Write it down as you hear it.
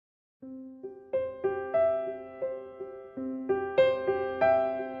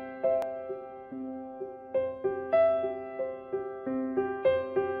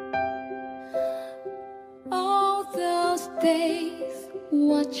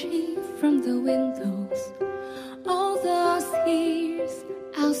watching from the windows, all those years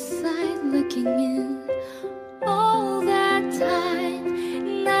outside looking in, all that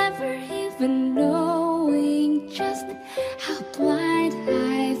time never even knowing just how blind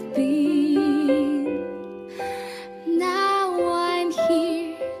I've been. Now I'm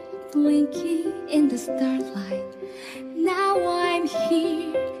here blinking in the starlight. Now I'm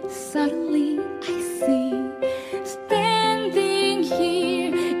here, suddenly I see. Standing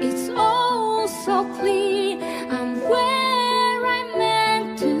here, it's all so clear. I'm where I'm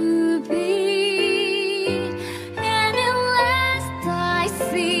meant to be. And at last I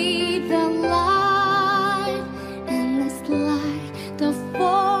see the light. And it's like the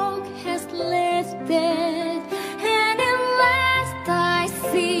fog has lifted. And at last I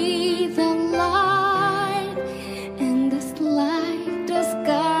see the light. And it's like the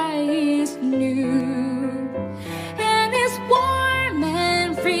sky is new. And it's warm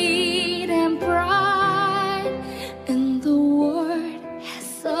and free and bright. And the world has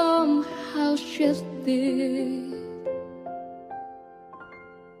somehow shifted.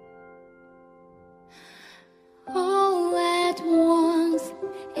 All at once,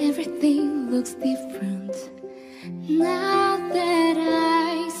 everything looks different now that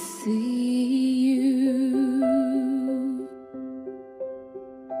I see you.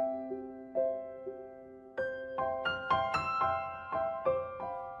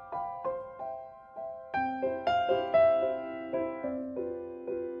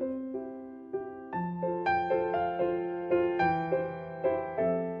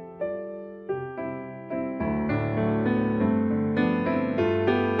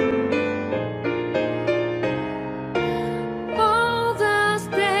 All those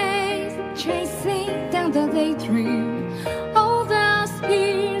days chasing down the daydream, all those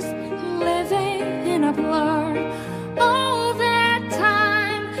years living in a blur, all that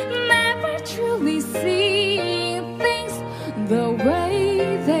time never truly seeing things the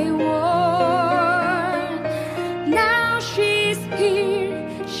way they were. Now she's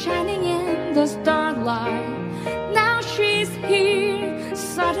here shining in the starlight. Now she's here,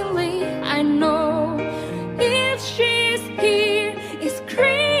 suddenly I know. If she's here, it's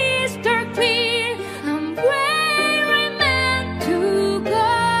crystal clear. I'm where I'm meant to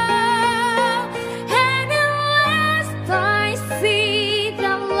go. And at last I see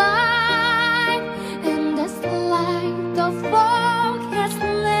the light. And that's like the fog has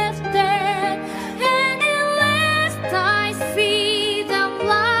lifted. And at last I see the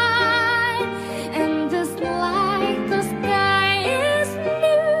light. And it's like the sky is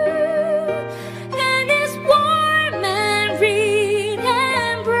new. And it's warm and free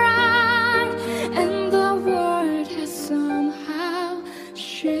and bright. And the world has somehow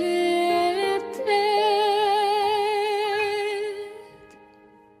shifted.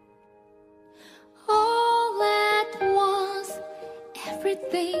 All at once,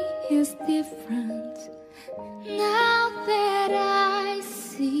 everything is different now that I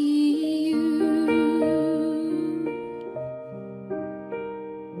see you.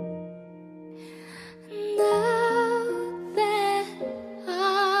 Now that I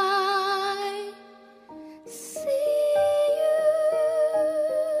see you.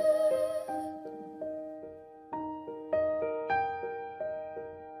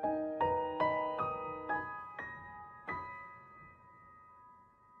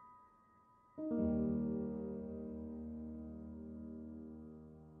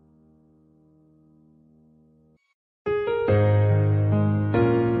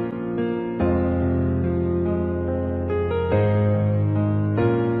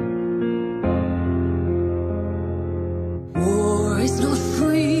 War is not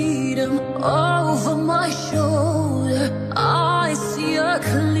freedom over my shoulder. I see a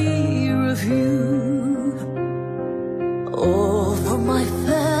clear view. Over my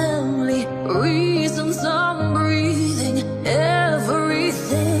family, reasons I'm breathing,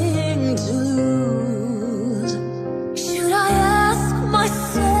 everything to lose. Should I ask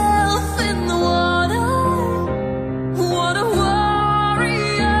myself in the water what a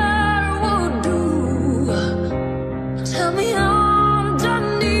warrior would do? Tell me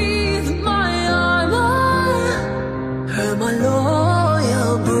underneath my armor, am I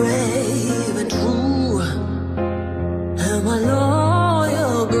loyal, brave, and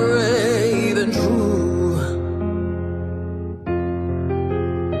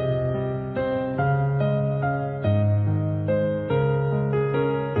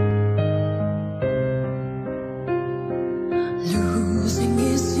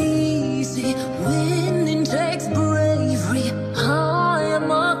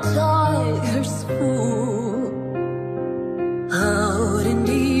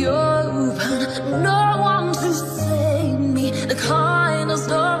no one to save me. The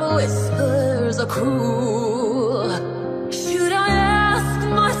kindest of whispers are cruel. Should I ask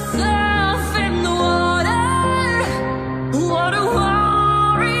myself in the water what a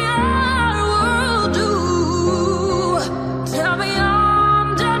warrior will do? Tell me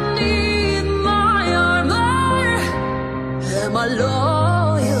underneath my armor, am I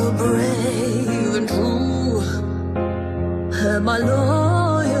loyal, brave and true? Am I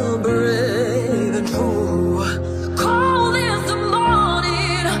loyal, brave and true? Cold is the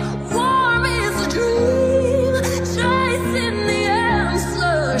morning, warm is the dream, chasing the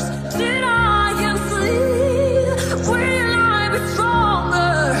answers till I can sleep. Will I be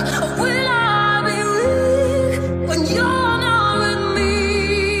stronger, or will I be weak when you're not with me?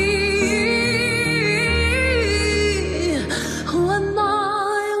 Who am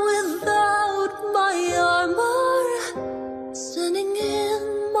I without my armor, standing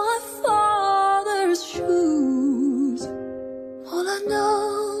in my father's shoes? All I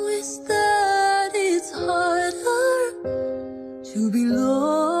know is that it's harder to be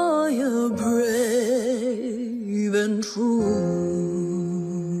loyal, brave and true.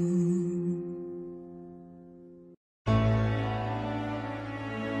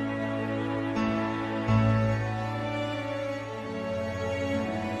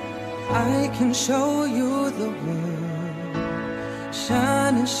 I can show you the world,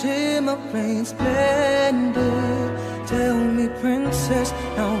 shining, shimmering, splendor. Tell me, princess,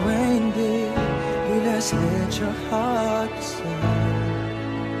 now when did you last let your heart decide?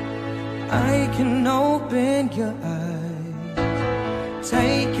 I can open your eyes,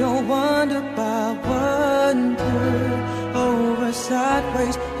 take your wonder by wonder, over,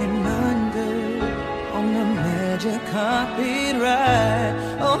 sideways, and under, on the magic carpet ride,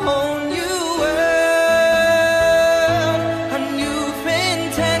 a whole new world, a new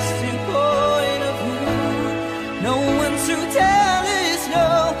fantastic point of view. No one to tell us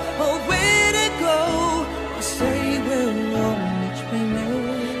no, or where to go, or say we're wrong each we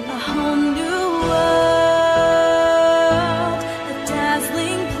made. A whole new world, a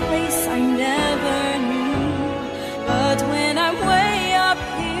dazzling place I never knew. But when I'm way up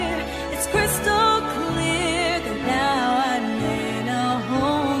here, it's crystal clear that now I'm in a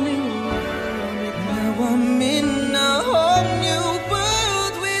whole new world. Now I'm in a whole new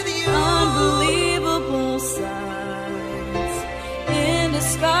world with you. Unbelievable sights,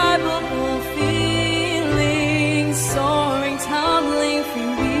 indescribable feelings, soaring, tumbling,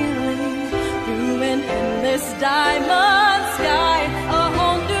 freewheeling through an endless diamond sky. A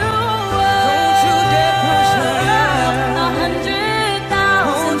whole new world. Don't you dare close your eyes. 100,000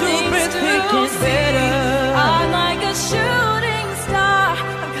 Hold your things breath, to make it see. better. I'm like a shooting star.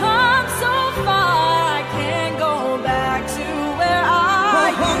 I've come so far, I can't go back to where A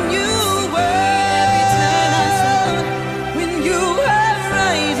I whole new Every turn I world. When you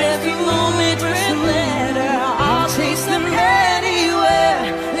arise, every moment with letter, I'll chase them anywhere.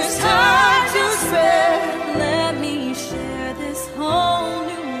 There's time to spare. Let me share this whole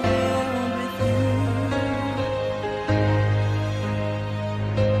new world with you.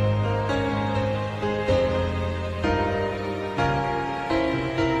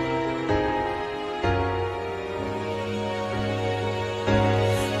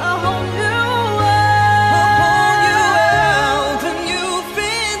 A whole new world. A new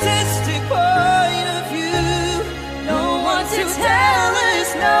fantastic point of view. No one to tell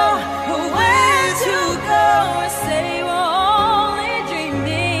us no, or where to go, or say we're only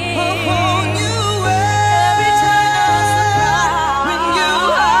dreaming. A whole new world. Every turn I'm surprised. When you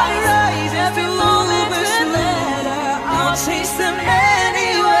arise, Every moment with letter, I'll chase them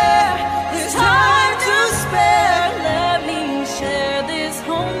anywhere. There's time to spare. Let me share this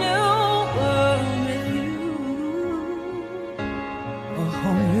whole new world with you. A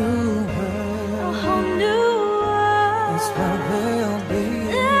whole new A world. whole new world. That's where we'll be.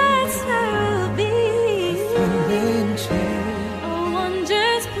 That's where we'll be. Feeling change A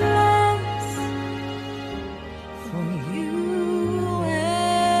wondrous place for you. you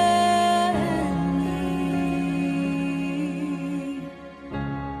and me.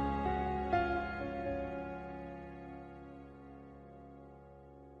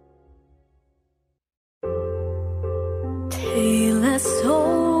 Tale as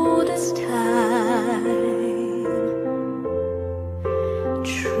old as time,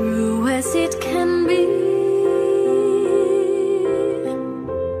 true as it can be.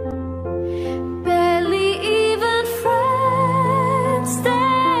 Barely even friends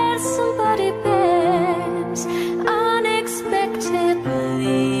that somebody bends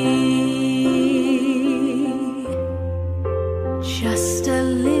unexpectedly. Just a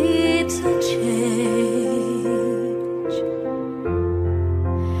little change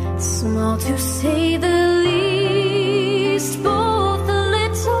to say the least, both a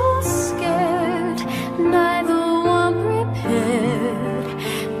little scared, neither one prepared,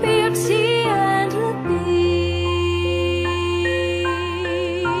 Beauty and the Beast.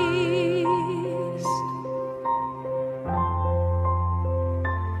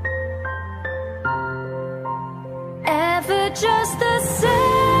 Ever just the same,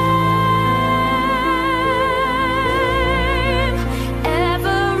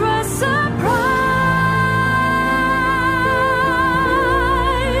 ever a surprise,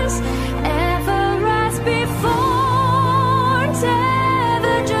 ever as before,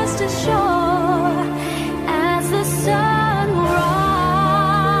 ever just as sure as the sunrise.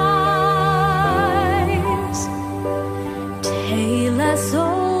 Tale as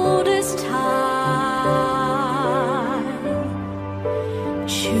old as time,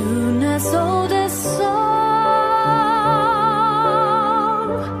 tune as old as song,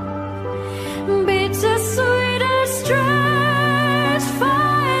 bittersweet as strange,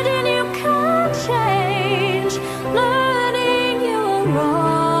 finding you can't change, learning you are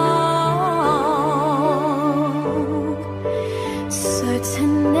wrong,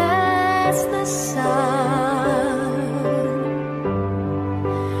 certain as the sun,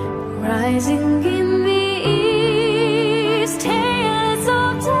 rising in the east, tale as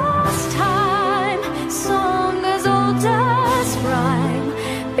old as time, song as old as rhyme,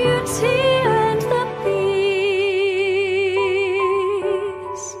 Beauty and the Beast.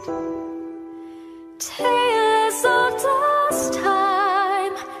 Tale as old as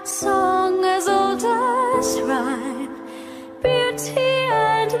time, song as old as rhyme, Beauty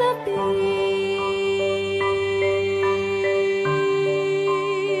and the Beast.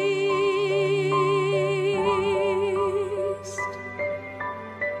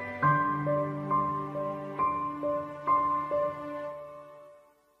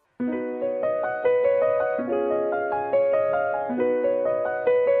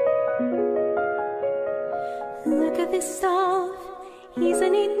 Look at this stuff,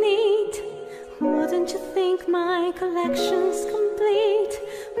 isn't it neat? Wouldn't you think my collection's complete?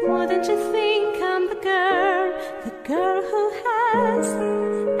 Wouldn't you think I'm the girl who has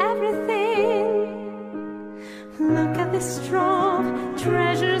everything? Look at this trove,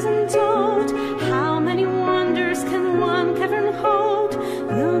 treasures untold. How many wonders can one cavern hold?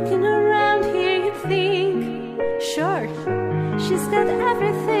 Looking around here you'd think, sure, she's got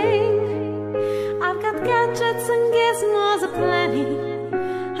everything. I've got gadgets and gizmos aplenty.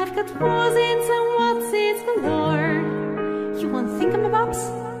 I've got what's-its and what's-its galore. You want thingamabobs?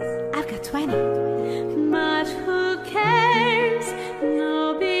 I've got 20. But who cares?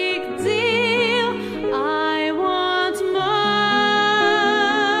 No big deal. I want more.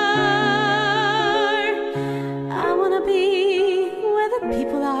 I wanna be where the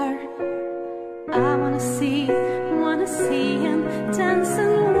people are. I wanna see and dance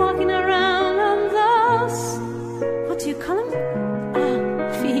and walking around on those, what do you call them?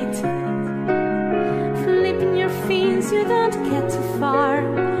 Feet. Flipping your fins, you don't get too far.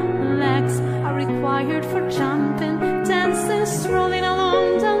 Legs are required for jumping, dancing, strolling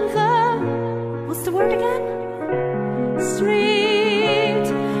along down the, what's the word again? Street.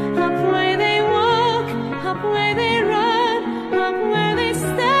 Up where they walk, up where they run, up where they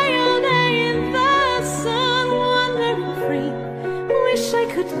stay all day in the sun, wandering free. Wish I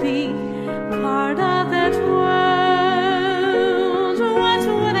could be part of that world. What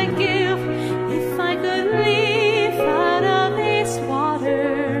would I give if I could live out of these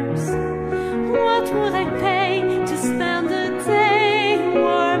waters? What would I pay to spend a day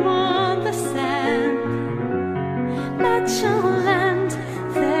warm on the sand?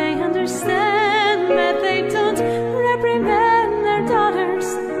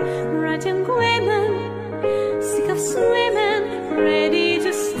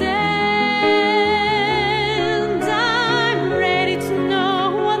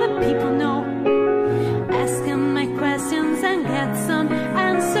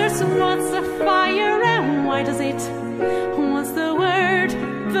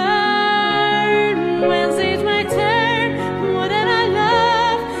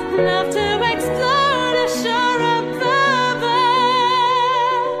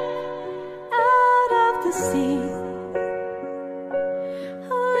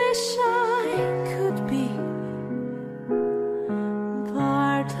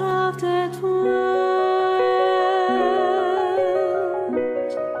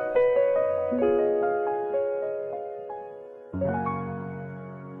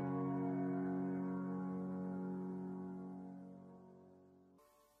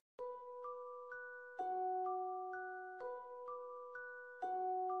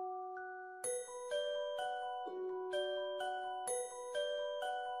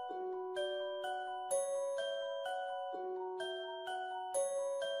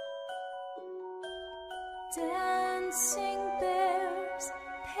 Dancing bears,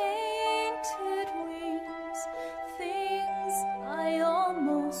 painted wings, things I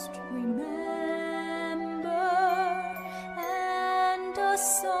almost remember, and a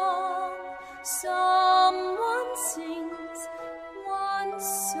song someone sings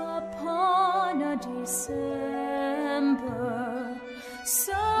once upon a December.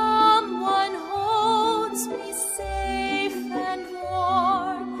 Someone holds me safe and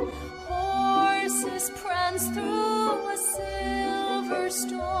warm. Horses prance through a silver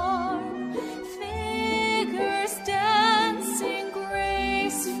storm. Figures dancing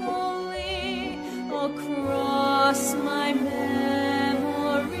gracefully across my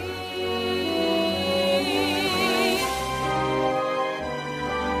memory.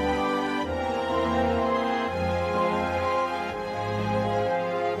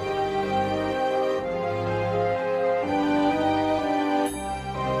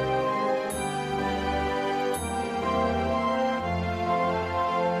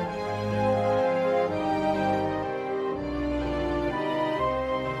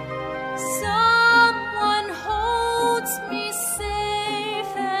 Someone holds me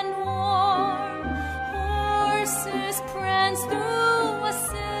safe and warm. Horses prance through a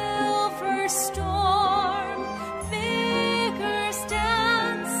silver storm. Figures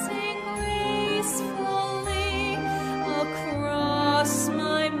dancing gracefully across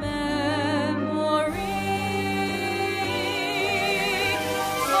my memory.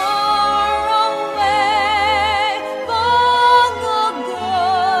 Far away, long ago,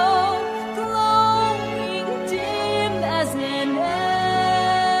 glowing dim as an ember,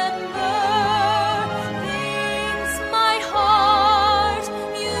 things my heart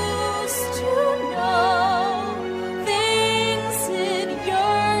used to know, things it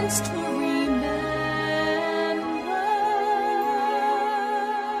yearns to remember.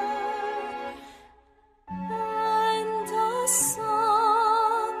 And a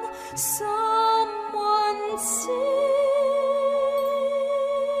song someone sings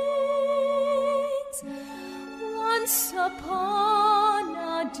once upon a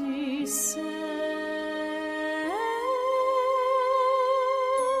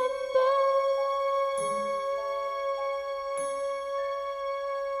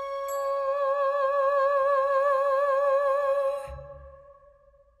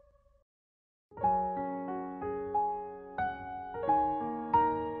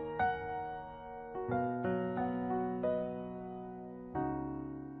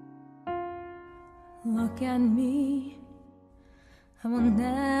Look at me, I will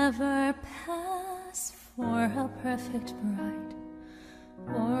never pass for a perfect bride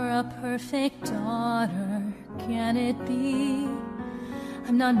or a perfect daughter. Can it be?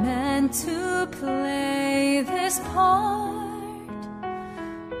 I'm not meant to play this part.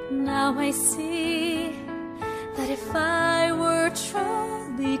 Now I see that if I were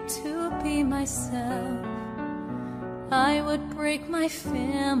truly to be myself, I would break my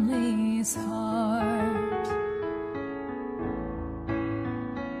family's heart.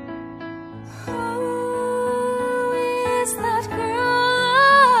 Who is that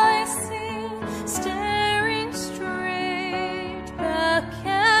girl I see staring straight back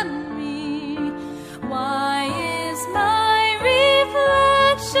at me? Why is my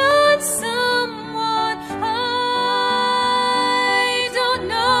reflection someone I don't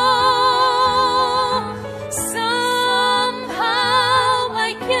know? Somehow I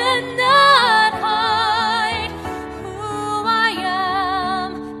cannot hide who I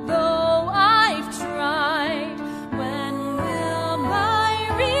am, though I've tried. When will my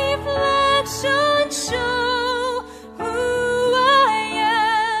reflection show who I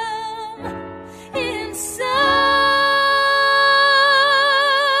am inside?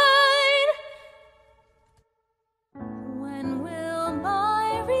 When will my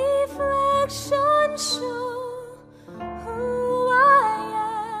reflection show who I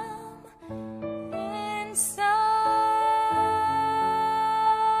am inside?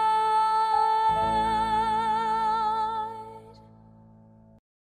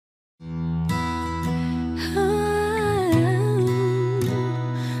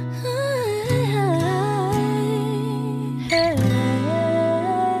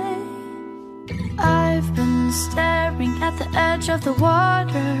 I've been staring at the edge of the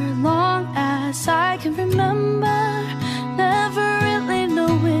water long as I can remember, never really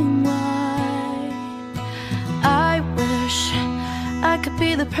knowing why. I wish I could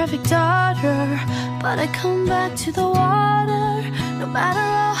be the perfect daughter, but I come back to the water no matter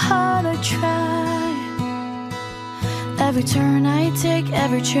how hard I try. Every turn I take,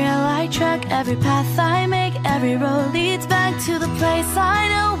 every trail I track, every path I make, every road leads back to the place I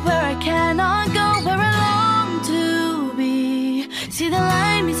know, where I cannot go, where I long. See, the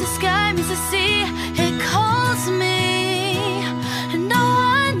line meets the sky, meets the sea. It calls me, and no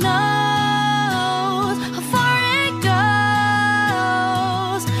one knows how far it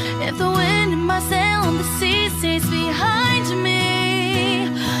goes. If the wind in my sail on the sea stays behind me,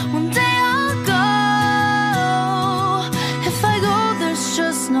 one day I'll go. If I go, there's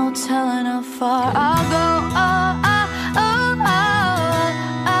just no telling how far I'll go.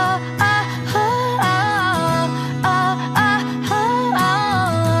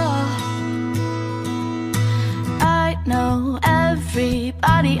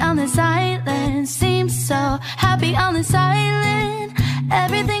 Everybody on this island seems so happy on this island.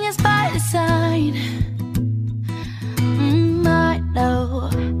 Everything is by design. I know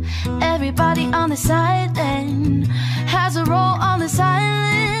everybody on this island has a role on this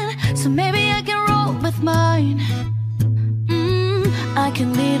island, so maybe I can roll with mine. I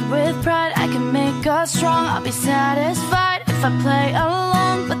can lead with pride, I can make us strong. I'll be satisfied if I play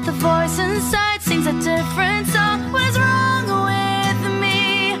along, but the voice inside sings a different song. What is wrong with me?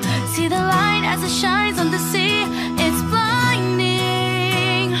 See the light as it shines on the sea. It's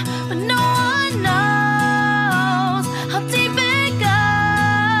blinding, but no one knows how deep it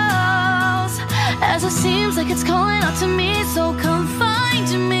goes. As it seems like it's calling out to me, so come find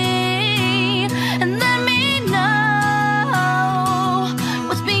me and let me know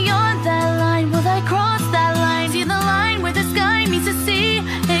what's beyond that line. Will I cross that line? See the line where the sky meets the sea.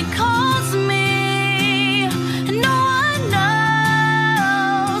 It calls me, and no one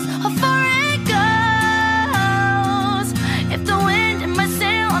knows how far it goes. If the wind in my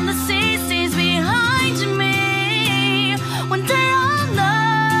sail on the sea stays behind me, one day I'll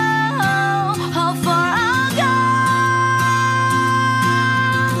know how far I'll go.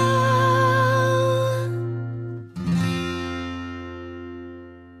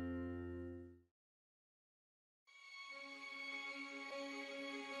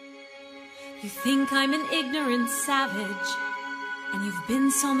 You think I'm an ignorant savage, and you've been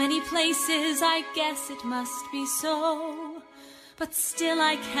so many places, I guess it must be so. But still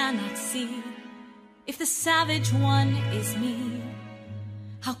I cannot see if the savage one is me.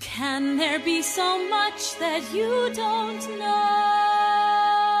 How can there be so much that you don't know?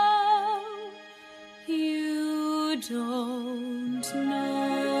 You don't know.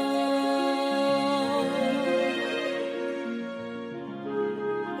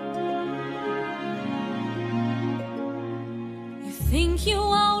 Think you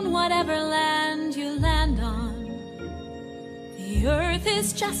own whatever land you land on. The earth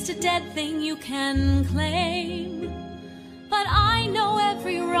is just a dead thing you can claim. But I know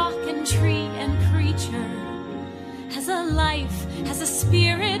every rock and tree and creature has a life, has a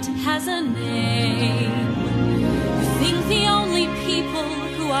spirit, has a name. You think the only people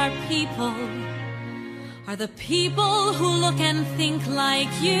who are people are the people who look and think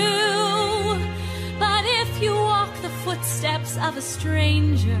like you. But if you walk the footsteps of a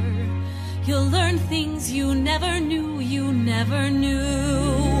stranger, you'll learn things you never knew, you never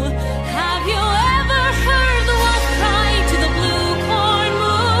knew. Have you ever heard the wolf cry to the blue corn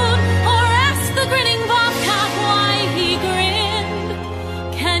moon, or ask the grinning bobcat why he grinned?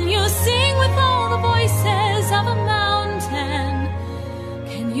 Can you sing with all the voices of a mountain?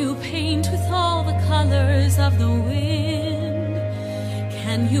 Can you paint with all the colors of the wind?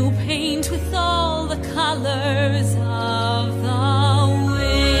 Can you paint with all the colors of the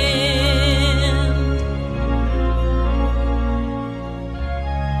wind?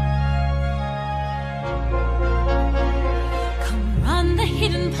 Come run the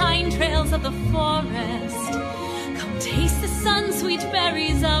hidden pine trails of the forest. Come taste the sun-sweet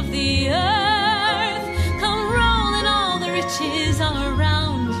berries of the earth. Come roll in all the riches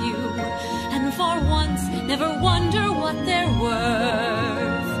around you, and for once never wonder what they're worth.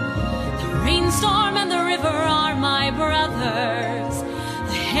 The rainstorm and the river are my brothers.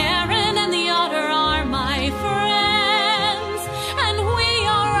 The heron and the otter are my friends. And we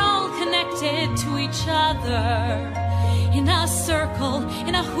are all connected to each other in a circle,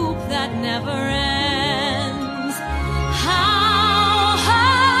 in a hoop that never ends. How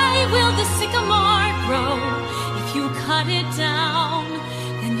high will the sycamore grow? If you cut it down,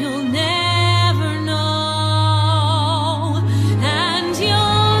 then you'll never know. And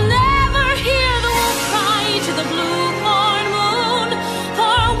you'll never hear the wolf cry to the blue corn moon.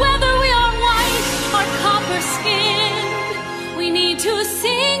 For whether we are white or copper-skinned, we need to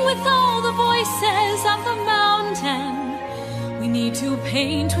sing with all the voices of the mountain. We need to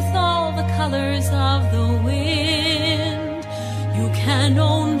paint with all the colors of the wind. You can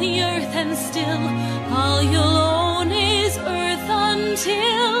own the earth and still all you'll own is earth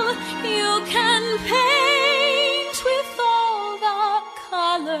until you can paint with all the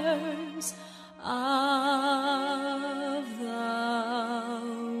colors of the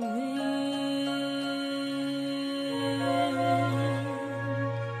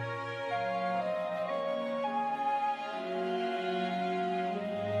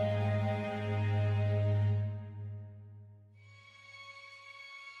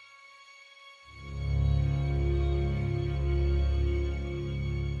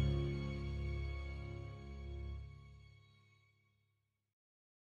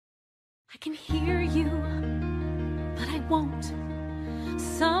I can hear you, but I won't.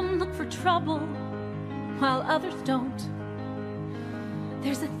 Some look for trouble, while others don't.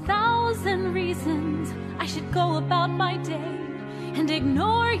 There's 1,000 reasons I should go about my day and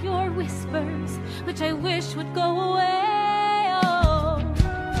ignore your whispers, which I wish would go away. Oh,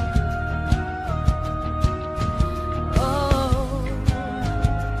 oh,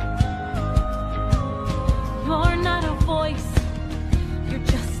 you're not a voice, you're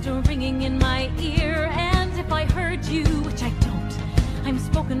just a ringing in my ear. And if I heard you, which I don't, I'm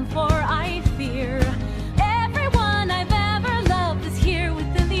spoken for, I fear. Everyone I've ever loved is here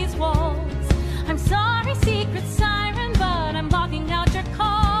within these walls. I'm sorry, secret siren, but I'm blocking out your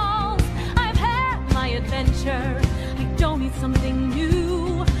calls. I've had my adventure, I don't need something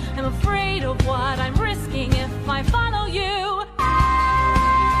new. I'm afraid of what I'm risking if I follow you.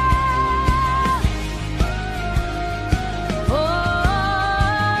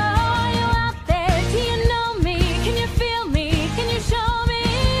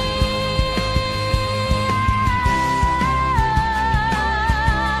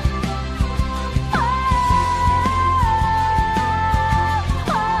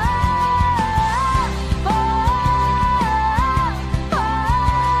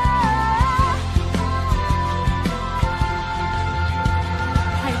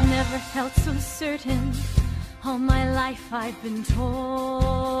 Felt so certain, all my life I've been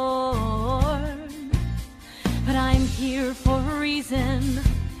torn. But I'm here for a reason.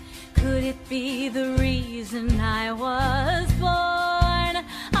 Could it be the reason I was born?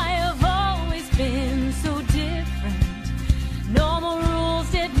 I have always been so different. Normal rules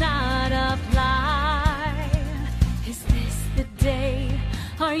did not apply. Is this the day?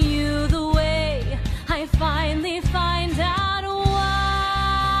 Are you the way? I finally find out.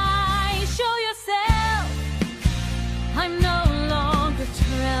 I'm no longer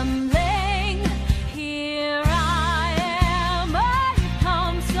trembling. Here I am, I've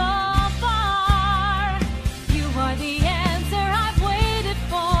come so far. You are the answer I've waited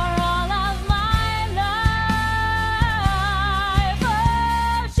for all of my life.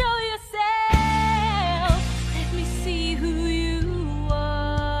 Oh, show yourself. Let me see who you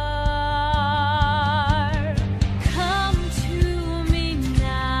are. Come to me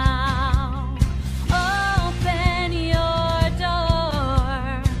now. Open your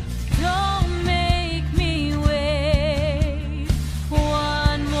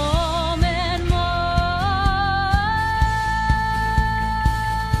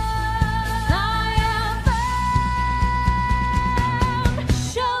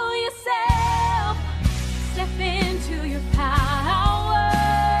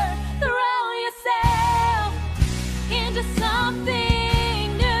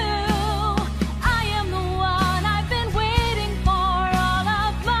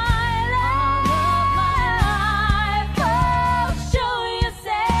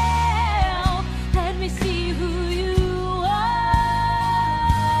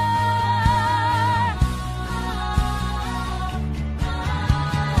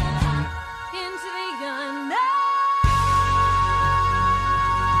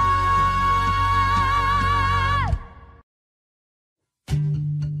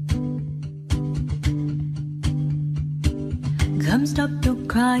come, stop your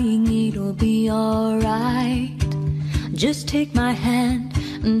crying, it'll be alright. Just take my hand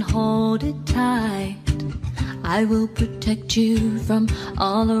and hold it tight. I will protect you from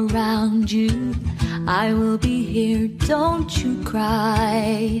all around you. I will be here, don't you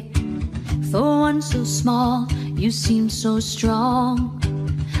cry. For one so small, you seem so strong.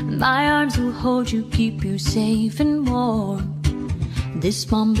 My arms will hold you, keep you safe and warm. This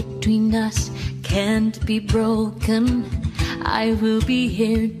bond between us can't be broken. I will be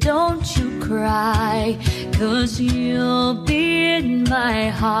here, don't you cry. 'Cause you'll be in my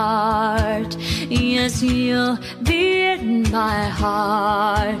heart. Yes, you'll be in my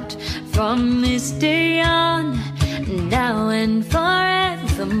heart. From this day on, now and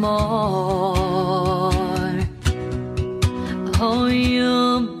forevermore. Oh,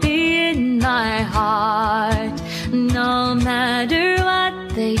 you'll be in my heart. No matter what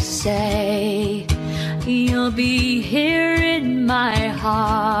they say, you'll be here in my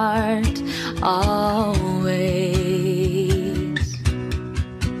heart always.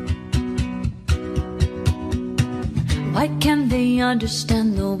 Why can't they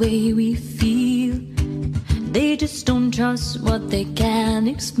understand the way we feel? They just don't trust what they can't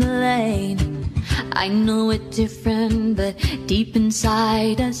explain. I know it's different, but deep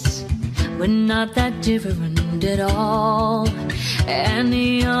inside us, we're not that different at all. And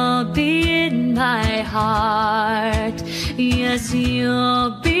you'll be in my heart. Yes,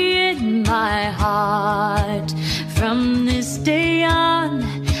 you'll be in my heart. From this day on,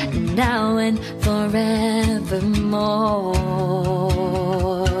 now and forevermore.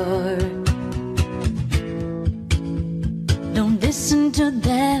 Don't listen to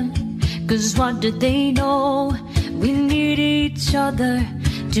them, 'cause what do they know? We need each other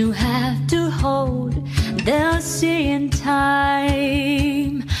to have to hold. They'll see in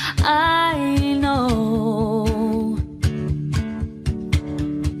time, I know.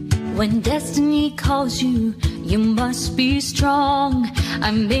 When destiny calls you, you must be strong.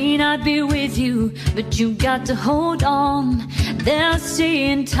 I may not be with you, but you got to hold on. They'll see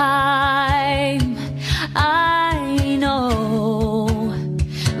in time, I know.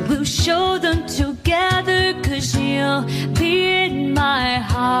 We'll show them together, 'cause you'll be in my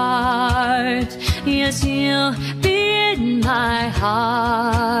heart. Yes, you'll be in my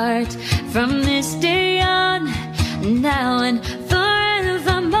heart. From this day on, now and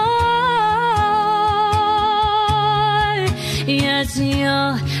forevermore. Yes,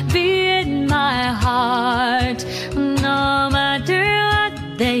 you'll be in my heart. No matter what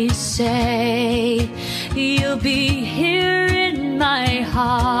they say, you'll be here in my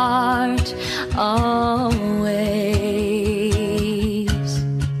heart always.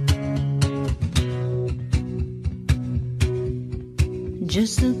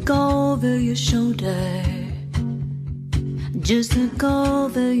 Just look over your shoulder. Just look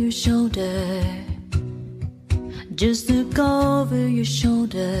over your shoulder. Just look over your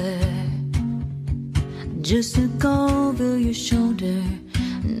shoulder. Just look over your shoulder,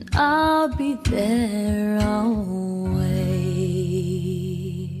 and I'll be there always.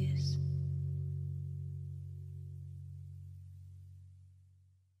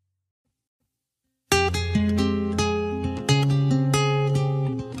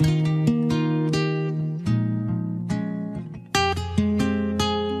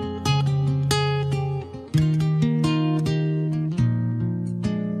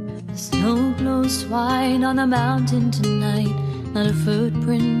 The snow glows white on the mountain tonight, not a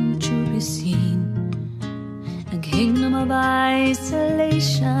footprint to be seen. A kingdom of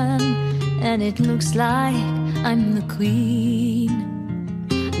isolation, and it looks like I'm the queen.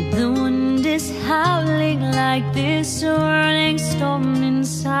 The wind is howling like this swirling storm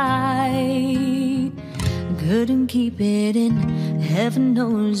inside. Couldn't keep it in, heaven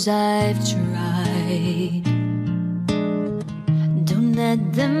knows I've tried. Don't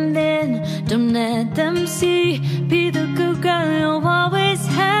let them in, don't let them see. Be the good girl you always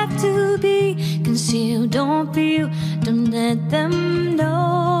have to be. Conceal, don't feel, don't let them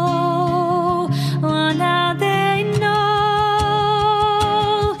know. Oh, now they know.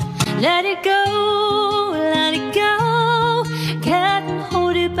 Let it go, let it go. Can't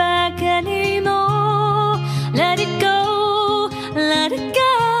hold it back anymore. Let it go, let it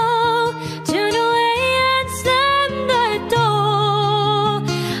go. Turn away and slam the door.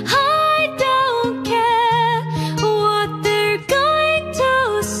 I don't care what they're going to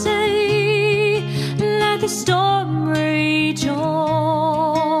say. Let the storm rage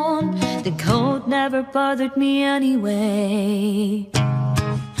on. The cold never bothered me anyway.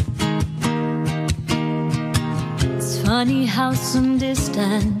 It's funny how some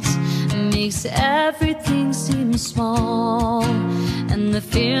distance makes everything seem small, and the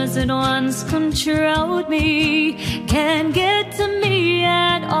fears that once controlled me can't get to me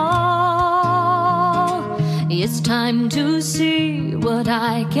at all. It's time to see what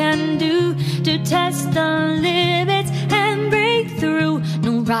I can do to test the limits and break through.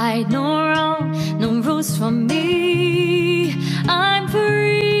 No right, no wrong, no rules for me. I'm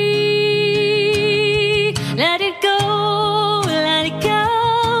free. Let it go, let it go.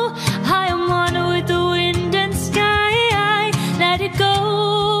 I am one with the wind and sky. Let it go,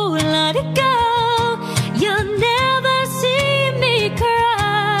 let it go. You'll never see me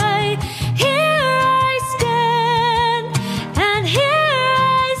cry. Here I stand, and here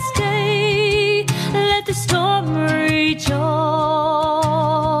I stay. Let the storm rage on.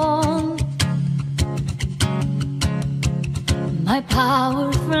 My power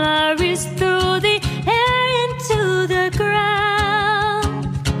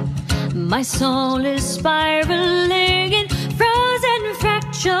My soul is spiraling in frozen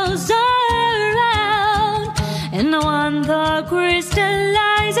fractals around, and one thought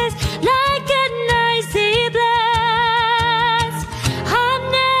crystallizes like an icy blast. I'm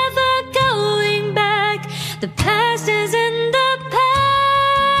never going back. The past is in the past.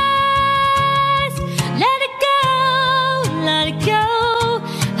 Let it go, let it go.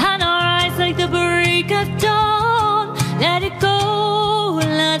 And our eyes like the break of dawn. Let it go,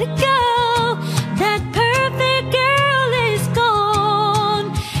 let it go. That perfect girl is gone.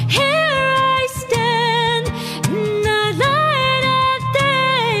 Here I stand in the light of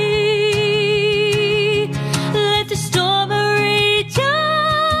day. Let the storm rage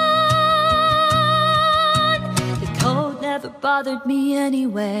on. The cold never bothered me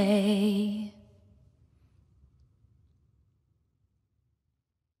anyway.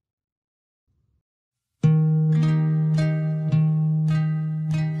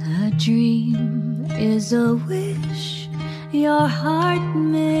 A dream is a wish your heart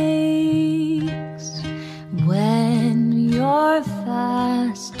makes when you're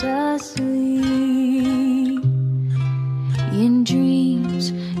fast asleep. In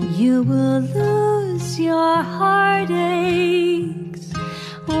dreams you will lose your heartaches.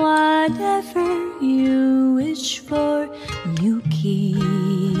 Whatever you wish for, you keep.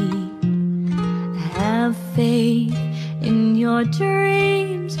 Have faith in your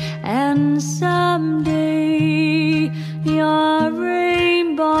dreams, and someday your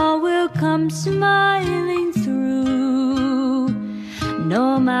rainbow will come smiling through.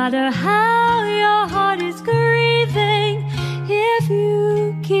 No matter how your heart is grieving, if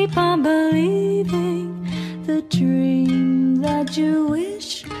you keep on believing, the dream that you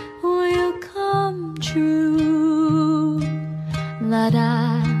wish will come true. La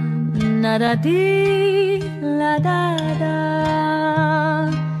da, la da dee, la da da.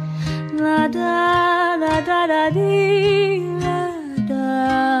 La da la da da dee, la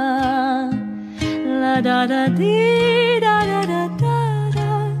da. La da da dee, da da da da da.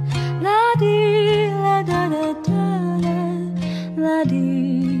 La dee, la da da da da. La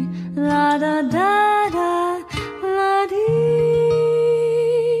dee, la da da da. La dee.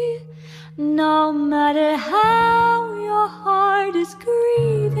 No matter how your heart is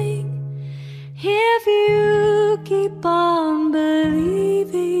grieving, if you keep on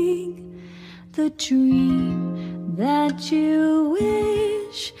believing, the dream that you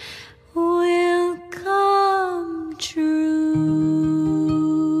wish will come true.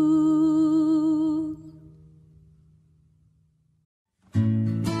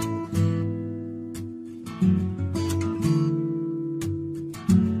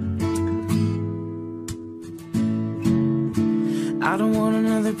 I don't want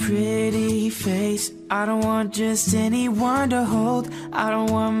another pretty face. I don't want just anyone to hold. I don't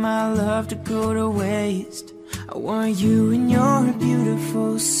want my love to go to waste. I want you and your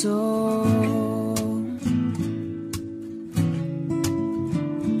beautiful soul.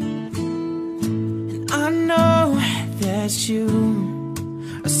 And I know that you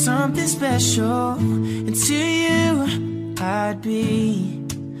are something special, and to you I'd be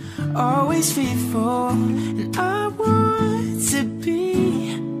always faithful. And I want to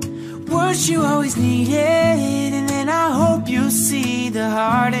be what you always needed, and then I hope you see the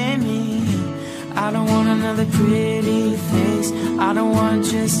heart in me. I don't want another pretty face. I don't want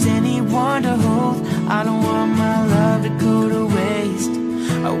just anyone to hold. I don't want my love to go to waste.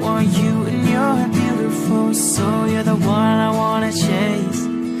 I want you and your beautiful soul. You're the one I wanna chase.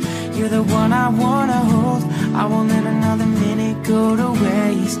 You're the one I wanna hold. I won't let another minute go to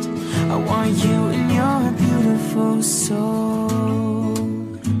waste. I want you and your beautiful soul.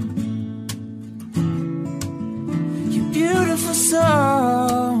 Your beautiful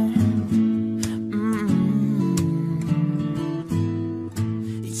soul.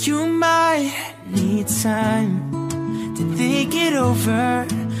 You might need time to think it over,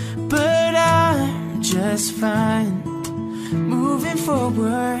 but I'm just fine moving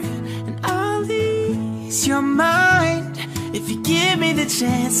forward. And I'll ease your mind if you give me the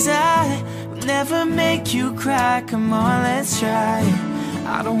chance. I will never make you cry. Come on, let's try.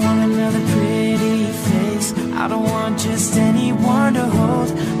 I don't want another pretty face. I don't want just anyone to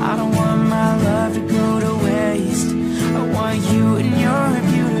hold. I don't want my love to go to waste. I want you and your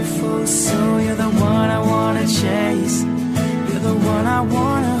beautiful soul. You're the one I wanna chase. You're the one I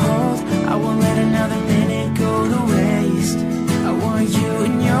wanna hold. I won't let another minute go to waste. I want you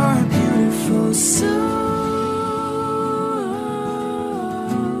and your beautiful soul.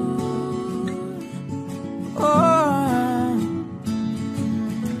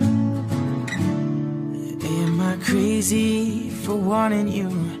 Crazy for wanting you.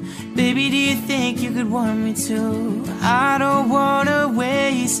 Baby, do you think you could want me too? I don't wanna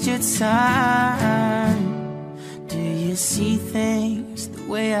waste your time. Do you see things the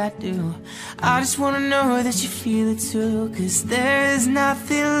way I do? I just wanna know that you feel it too, 'cause there's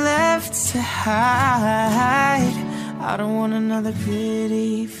nothing left to hide. I don't want another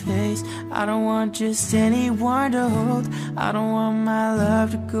pretty face, I don't want just anyone to hold. I don't want my love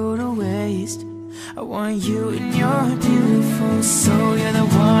to go to waste. I want you and your beautiful soul. You're the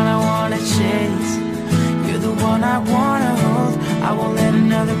one I wanna chase, you're the one I wanna hold. I won't let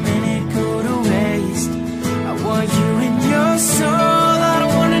another minute go to waste. I want you and your soul. I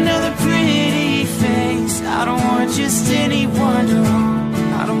don't want another pretty face, I don't want just anyone to hold.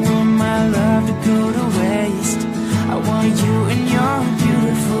 I don't want my love to go to waste. I want you and your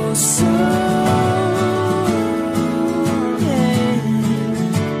beautiful soul.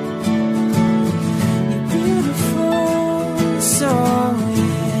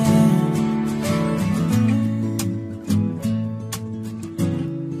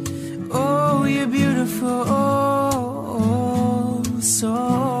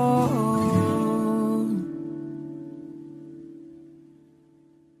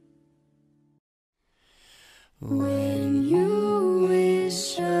 When you wish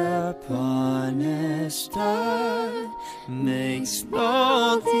upon a star, makes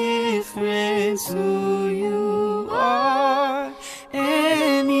no difference who you are.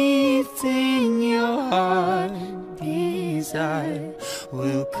 Anything your heart desire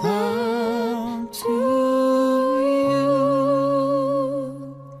will come to you.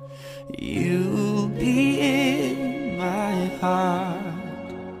 You'll be in my heart,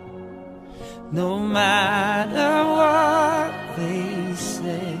 no matter what they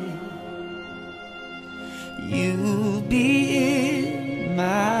say. You'll be in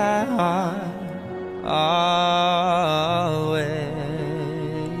my heart always.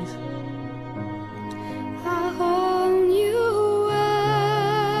 I hold you up,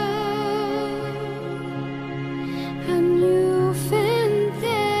 a new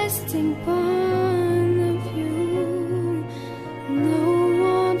fantastic point of view. No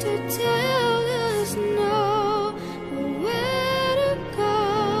one to tell us no, where to go.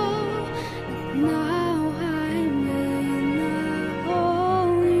 Now I may not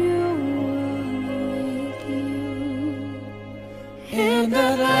hold you with you. And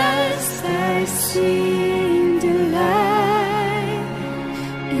at last I see the light,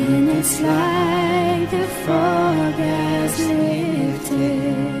 and it's like the fog has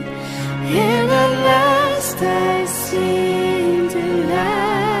lifted. And at last I see the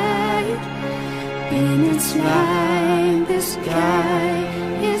light, and it's like the sky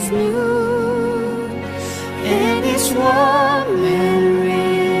is new, and it's warm and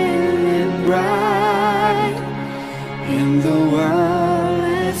real and bright, and the world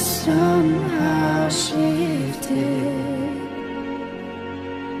has somehow shifted.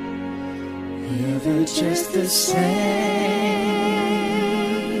 Ever just the same,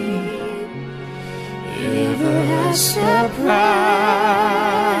 ever as surprised,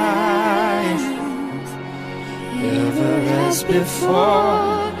 ever as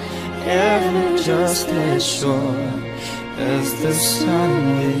before, ever just as sure as the sun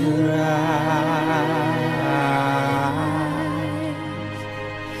will rise.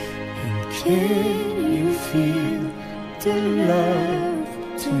 And can you feel the love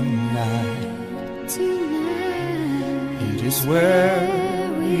tonight? It is where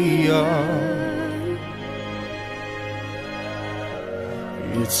we are.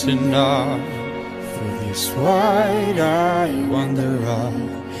 It's enough for this wide-eyed wanderer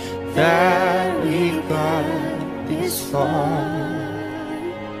that we got this far.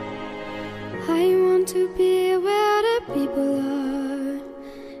 I want to be where the people are.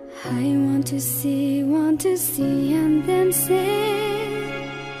 I want to see and then sing.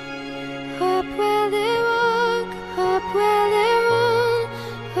 Up where they walk, up where they run,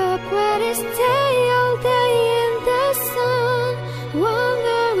 up where they stay all day in the sun.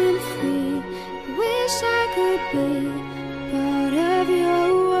 Wandering free, wish I could be part of your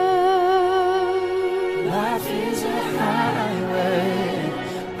world. Life is a highway,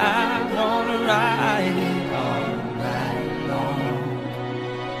 I'm gonna ride it all night long.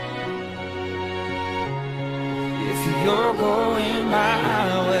 If you're going my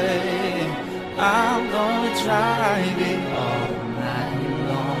way, I'm gonna drive it all night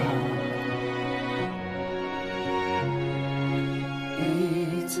long.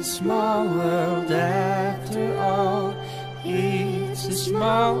 It's a small world after all. It's a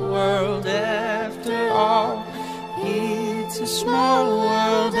small world after all. It's a small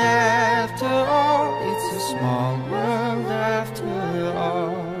world after all. It's a small world after all.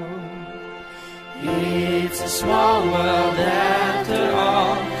 small world after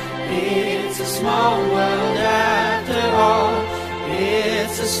all. It's a small world after all.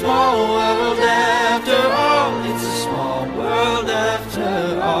 It's a small world after all. It's a small world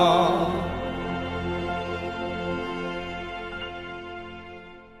after all.